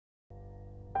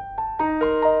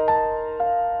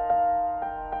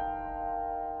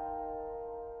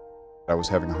I was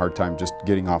having a hard time just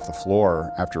getting off the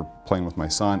floor after playing with my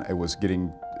son. It was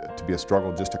getting to be a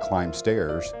struggle just to climb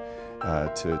stairs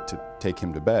to take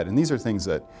him to bed. And these are things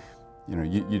that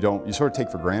you sort of take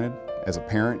for granted as a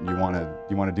parent. You want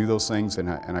to do those things, and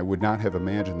I would not have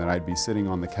imagined that I'd be sitting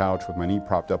on the couch with my knee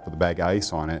propped up with a bag of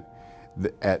ice on it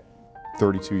at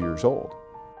 32 years old.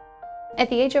 At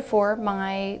the age of 4,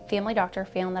 my family doctor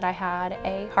found that I had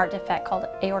a heart defect called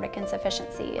aortic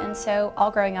insufficiency, and so all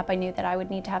growing up I knew that I would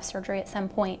need to have surgery at some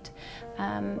point.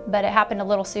 But it happened a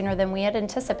little sooner than we had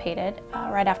anticipated.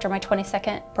 Right after my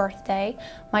 22nd birthday,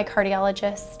 my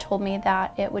cardiologist told me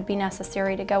that it would be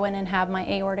necessary to go in and have my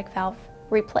aortic valve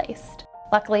replaced.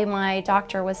 Luckily, my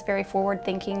doctor was very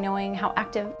forward-thinking, knowing how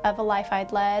active of a life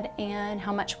I'd led and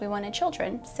how much we wanted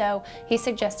children. So he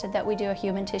suggested that we do a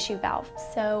human tissue valve.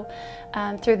 So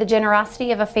through the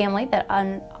generosity of a family that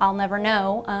I'll never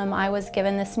know, I was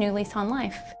given this new lease on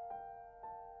life.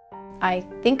 I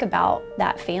think about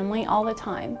that family all the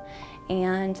time,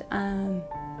 and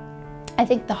I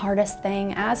think the hardest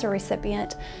thing as a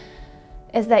recipient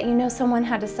is that someone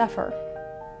had to suffer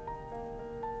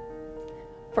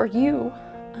for you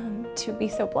to be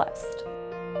so blessed.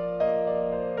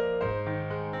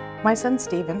 My son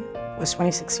Stephen was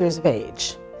 26 years of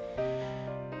age.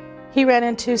 He ran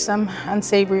into some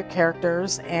unsavory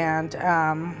characters, and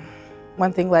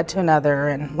one thing led to another,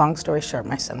 and long story short,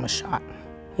 my son was shot.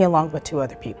 He along with 2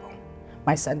 other people.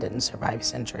 My son didn't survive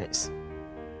his injuries.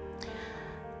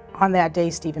 On that day,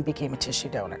 Stephen became a tissue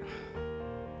donor.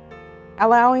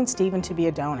 Allowing Stephen to be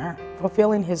a donor,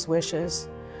 fulfilling his wishes,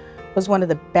 was one of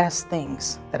the best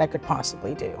things that I could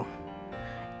possibly do.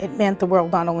 It meant the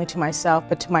world not only to myself,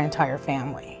 but to my entire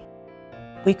family.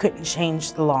 We couldn't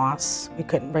change the loss, we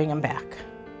couldn't bring him back,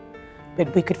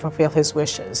 but we could fulfill his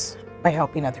wishes by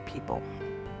helping other people.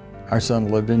 Our son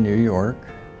lived in New York,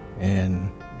 and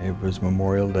it was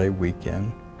Memorial Day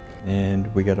weekend,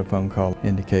 and we got a phone call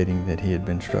indicating that he had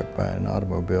been struck by an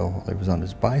automobile while he was on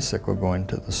his bicycle going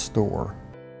to the store.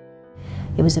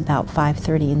 It was about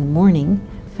 5:30 in the morning,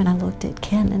 and I looked at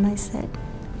Ken and I said,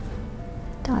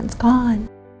 "Don's gone."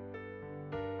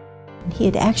 He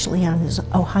had actually, on his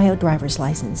Ohio driver's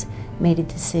license, made a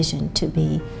decision to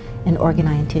be an organ,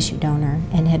 eye, and tissue donor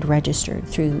and had registered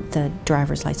through the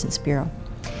Driver's License Bureau.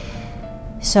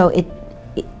 So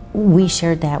we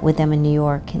shared that with them in New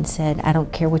York and said, "I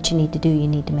don't care what you need to do, you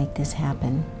need to make this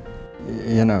happen."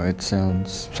 It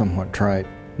sounds somewhat trite,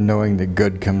 knowing that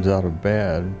good comes out of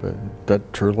bad, but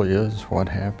that truly is what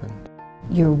happened.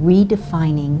 You're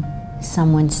redefining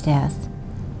someone's death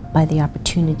by the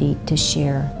opportunity to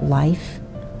share life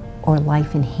or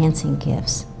life-enhancing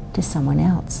gifts to someone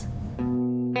else.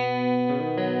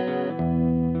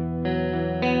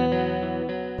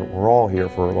 We're all here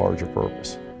for a larger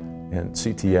purpose, and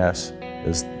CTS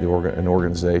is an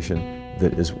organization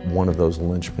that is one of those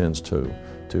linchpins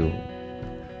to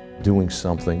doing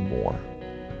something more.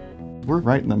 We're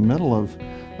right in the middle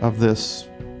of this,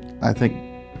 I think,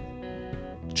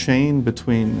 chain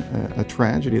between a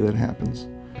tragedy that happens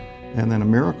and then a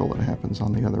miracle that happens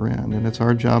on the other end. And it's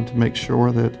our job to make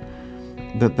sure that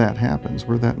happens.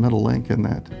 We're that middle link in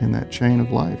that chain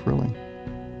of life, really.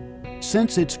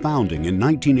 Since its founding in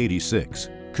 1986,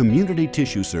 Community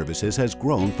Tissue Services has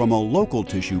grown from a local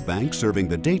tissue bank serving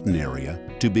the Dayton area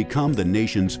to become the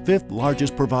nation's 5th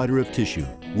largest provider of tissue,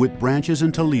 with branches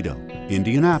in Toledo,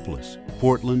 Indianapolis,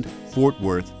 Portland, Fort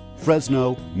Worth,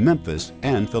 Fresno, Memphis,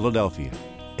 and Philadelphia.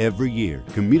 Every year,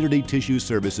 Community Tissue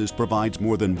Services provides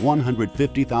more than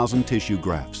 150,000 tissue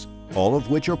grafts, all of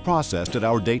which are processed at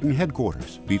our Dayton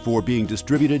headquarters before being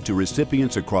distributed to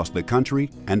recipients across the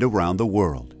country and around the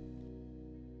world.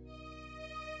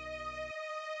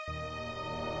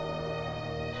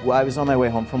 Well, I was on my way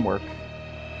home from work.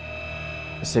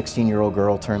 A 16-year-old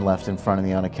girl turned left in front of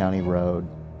me on a county road.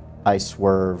 I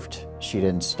swerved. She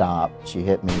didn't stop. She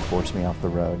hit me, forced me off the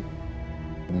road.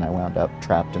 And I wound up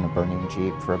trapped in a burning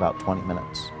Jeep for about 20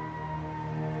 minutes.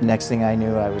 Next thing I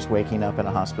knew, I was waking up in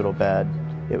a hospital bed.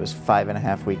 It was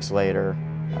 5.5 weeks later.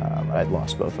 I'd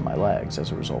lost both of my legs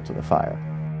as a result of the fire.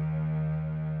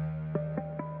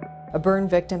 A burn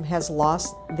victim has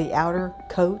lost the outer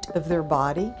coat of their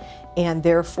body, and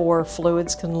therefore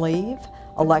fluids can leave,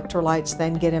 electrolytes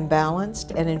then get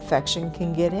imbalanced, and infection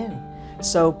can get in.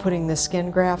 So putting the skin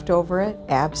graft over it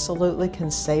absolutely can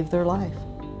save their life.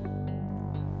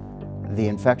 The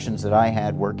infections that I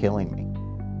had were killing me.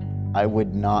 I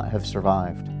would not have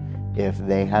survived if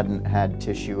they hadn't had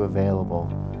tissue available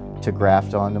to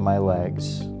graft onto my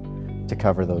legs to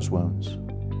cover those wounds.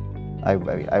 I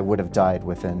would have died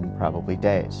within probably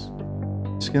days.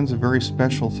 Skin's a very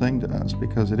special thing to us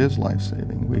because it is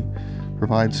life-saving. We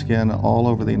provide skin all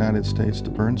over the United States to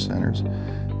burn centers.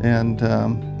 And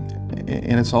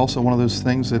it's also one of those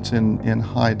things that's in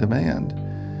high demand.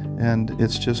 And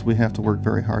it's just, we have to work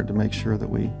very hard to make sure that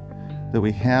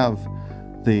we have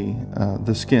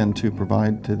the skin to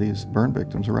provide to these burn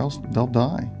victims, or else they'll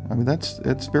die. I mean,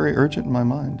 it's very urgent in my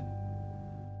mind.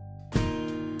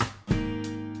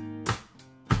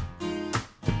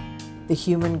 The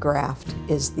human graft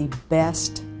is the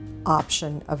best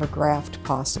option of a graft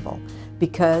possible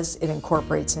because it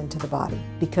incorporates into the body,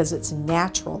 because it's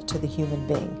natural to the human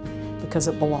being, because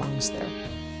it belongs there.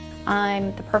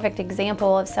 I'm the perfect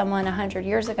example of someone 100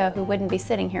 years ago who wouldn't be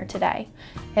sitting here today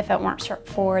if it weren't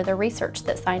for the research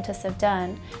that scientists have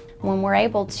done. When we're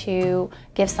able to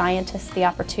give scientists the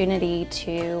opportunity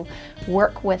to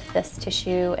work with this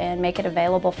tissue and make it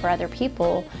available for other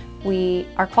people,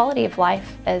 our quality of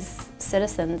life as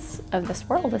citizens of this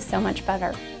world is so much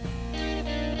better.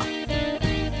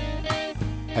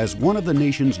 As one of the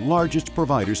nation's largest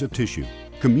providers of tissue,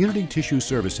 Community Tissue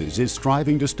Services is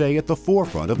striving to stay at the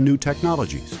forefront of new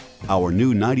technologies. Our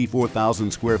new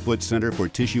 94,000 square foot Center for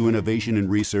Tissue Innovation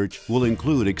and Research will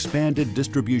include expanded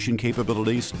distribution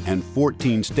capabilities and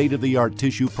 14 state-of-the-art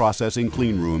tissue processing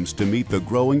clean rooms to meet the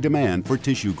growing demand for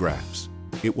tissue grafts.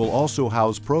 It will also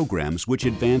house programs which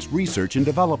advance research and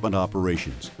development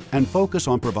operations and focus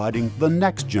on providing the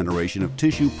next generation of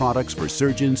tissue products for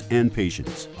surgeons and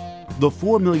patients. The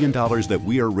 $4 million that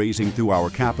we are raising through our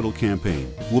capital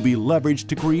campaign will be leveraged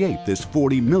to create this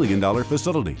 $40 million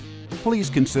facility. Please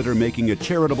consider making a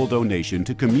charitable donation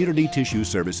to Community Tissue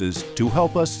Services to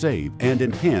help us save and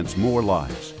enhance more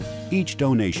lives. Each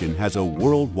donation has a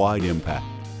worldwide impact.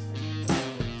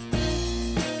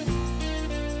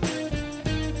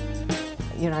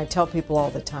 You know, I tell people all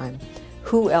the time,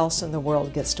 who else in the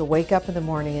world gets to wake up in the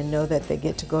morning and know that they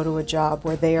get to go to a job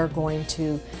where they are going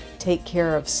to take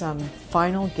care of some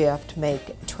final gift,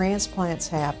 make transplants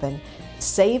happen,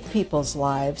 save people's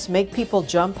lives, make people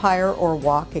jump higher or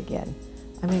walk again.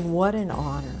 I mean, what an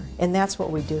honor. And that's what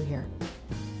we do here.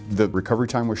 The recovery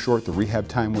time was short, the rehab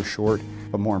time was short,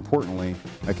 but more importantly,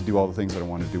 I could do all the things that I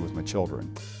wanted to do with my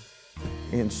children.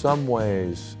 In some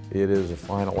ways, it is a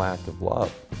final act of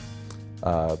love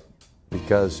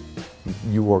because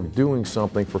you are doing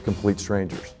something for complete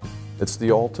strangers. It's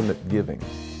the ultimate giving.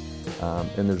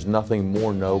 And there's nothing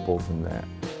more noble than that.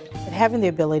 And having the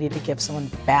ability to give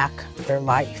someone back their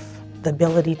life, the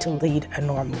ability to lead a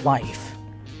normal life,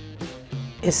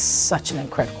 is such an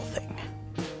incredible thing.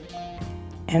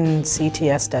 And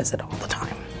CTS does it all the time.